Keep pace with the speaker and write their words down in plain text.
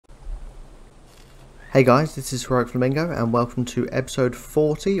Hey guys, this is Heroic Flamingo and welcome to episode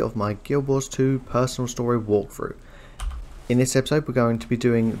 40 of my Guild Wars 2 personal story walkthrough. In this episode we're going to be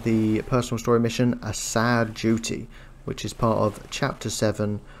doing the personal story mission A Sad Duty, which is part of chapter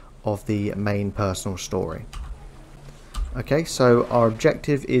 7 of the main personal story. Okay, so our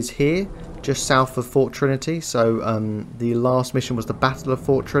objective is here, just south of Fort Trinity. So the last mission was the Battle of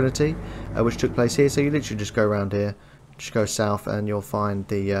Fort Trinity, which took place here. So you literally just go around here, just go south and you'll find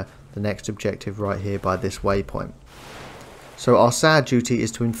the next objective right here by this waypoint. So our sad duty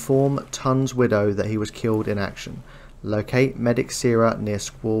is to inform Tun's widow that he was killed in action. Locate Medic Sierra near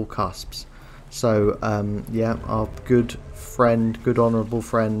Squall Cusps. So yeah, our good friend, good honourable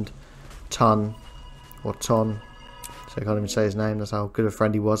friend Tun, or Ton, so I can't even say his name, that's how good a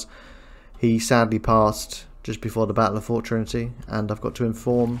friend he was. He sadly passed just before the Battle of Fort Trinity, and I've got to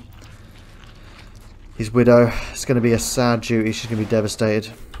inform his widow. It's going to be a sad duty, she's going to be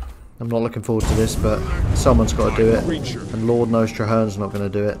devastated. I'm not looking forward to this, but someone's got to do it. And Lord knows Traherne's not going to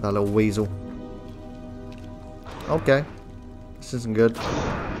do it, that little weasel. Okay. This isn't good.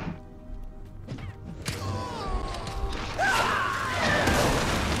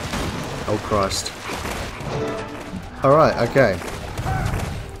 Oh Christ. Alright, okay.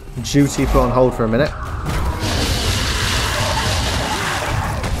 Duty put on hold for a minute.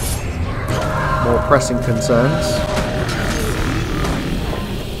 More pressing concerns.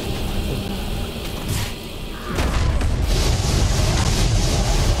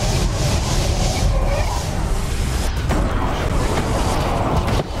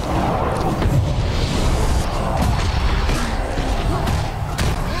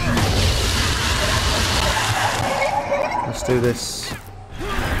 Let's do this.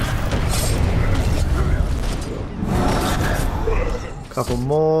 Couple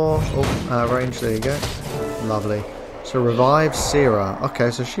more. Oh, range, there you go. Lovely. So revive Sierra. Okay,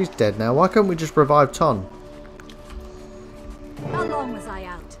 so she's dead now. Why can't we just revive Ton? How long was I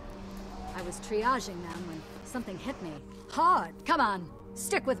out? I was triaging them when something hit me. Hard. Come on.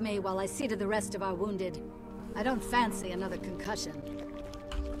 Stick with me while I see to the rest of our wounded. I don't fancy another concussion.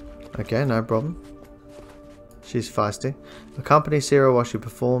 Okay, no problem. She's feisty. Accompany Sierra while she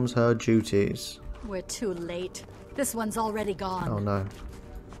performs her duties. We're too late. This one's already gone. Oh no.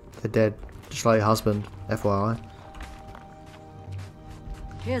 They're dead. Just like your husband, FYI.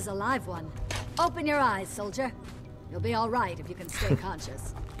 Here's a live one. Open your eyes, soldier. You'll be alright if you can stay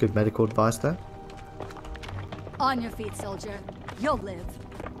conscious. Good medical advice there. On your feet, soldier. You'll live.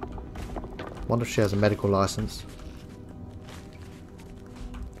 Wonder if she has a medical license.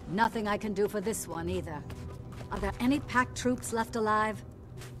 Nothing I can do for this one either. Are there any pack troops left alive?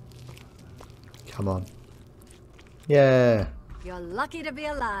 Come on. Yeah. You're lucky to be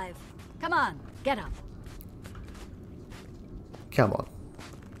alive. Come on, get up. Come on.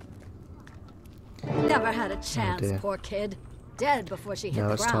 Never had a chance, dear. poor kid. Dead before she hit Now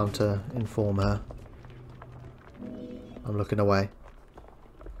the it's ground. time to inform her. I'm looking away.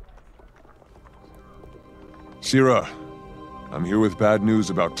 Sierra, I'm here with bad news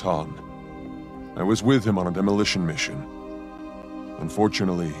about Ton. I was with him on a demolition mission.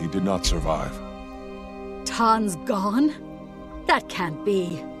 Unfortunately, he did not survive. Ton's gone? That can't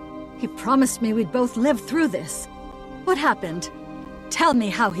be. He promised me we'd both live through this. What happened? Tell me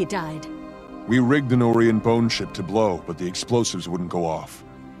how he died. We rigged an Orion bone ship to blow, but the explosives wouldn't go off.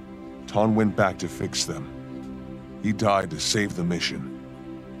 Ton went back to fix them. He died to save the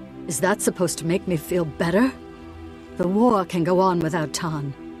mission. Is that supposed to make me feel better? The war can go on without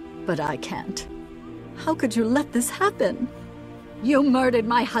Ton, but I can't. How could you let this happen? You murdered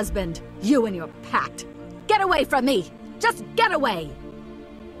my husband, you and your pact. Get away from me! Just get away!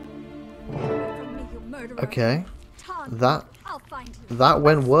 From me, you murderer. Okay. Ton, I'll find you. That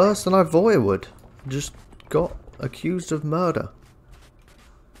went worse than I thought it would. Just got accused of murder.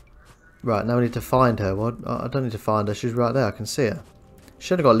 Right, now we need to find her. Well, I don't need to find her. She's right there. I can see her.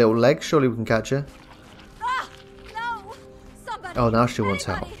 She only got little legs. Surely we can catch her. Ah! No! Somebody! Oh, now she wants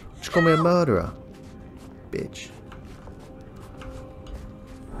help. She called me a murderer. Bitch.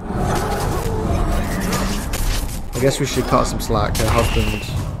 I guess we should cut some slack. Her husband,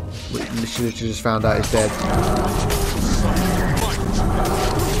 she literally just found out he's dead.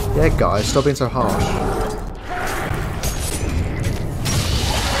 Yeah, guys, stop being so harsh.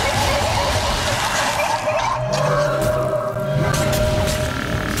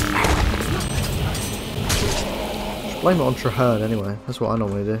 Just blame it on Traherne anyway. That's what I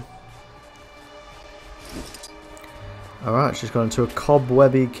normally do. Alright, she's gone into a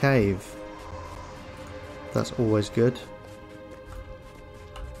cobwebby cave. That's always good.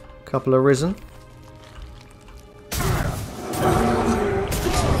 Couple of risen.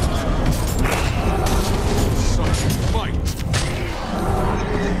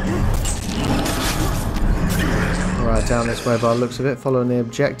 down this way by the looks of it, following the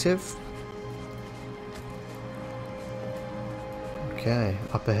objective. Okay,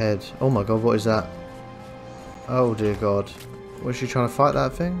 up ahead. Oh my god, what is that? Oh dear god. Was she trying to fight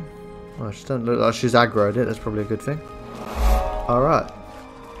that thing? Well, she doesn't look like she's aggroed it, that's probably a good thing. Alright.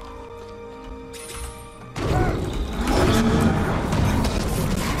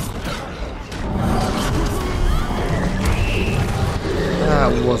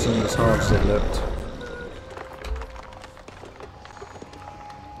 That wasn't as hard as it looked.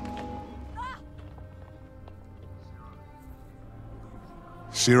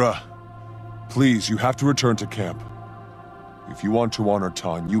 Sira, please, you have to return to camp. If you want to honor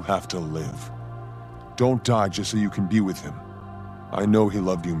Tan, you have to live. Don't die just so you can be with him. I know he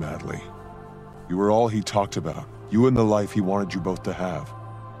loved you madly. You were all he talked about. You and the life he wanted you both to have.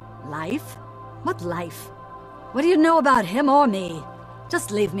 Life? What life? What do you know about him or me?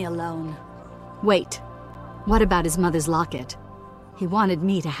 Just leave me alone. Wait. What about his mother's locket? He wanted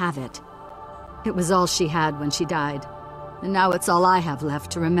me to have it. It was all she had when she died. And now it's all I have left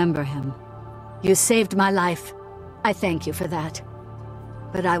to remember him. You saved my life. I thank you for that.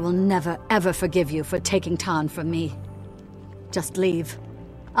 But I will never, ever forgive you for taking Tan from me. Just leave.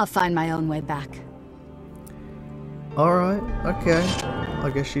 I'll find my own way back. Alright, okay.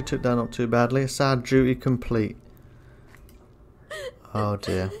 I guess she took that not too badly. A sad duty complete. Oh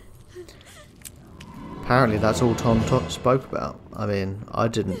dear. Apparently that's all Tom spoke about. I mean, I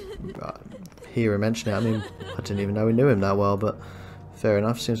didn't hear him mention it. I mean, I didn't even know we knew him that well, but fair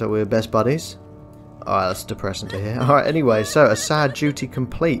enough. Seems like we were best buddies. Alright, that's depressing to hear. Alright, anyway, so a sad duty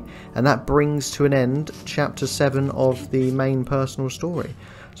complete. And that brings to an end Chapter 7 of the main personal story.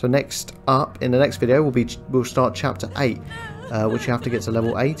 So next up, in the next video, we'll start Chapter 8, which you have to get to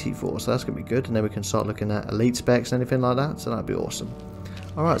level 80 for. So that's going to be good. And then we can start looking at elite specs and anything like that. So that'd be awesome.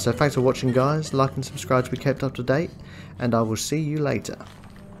 Alright, so thanks for watching, guys. Like and subscribe to be kept up to date. And I will see you later.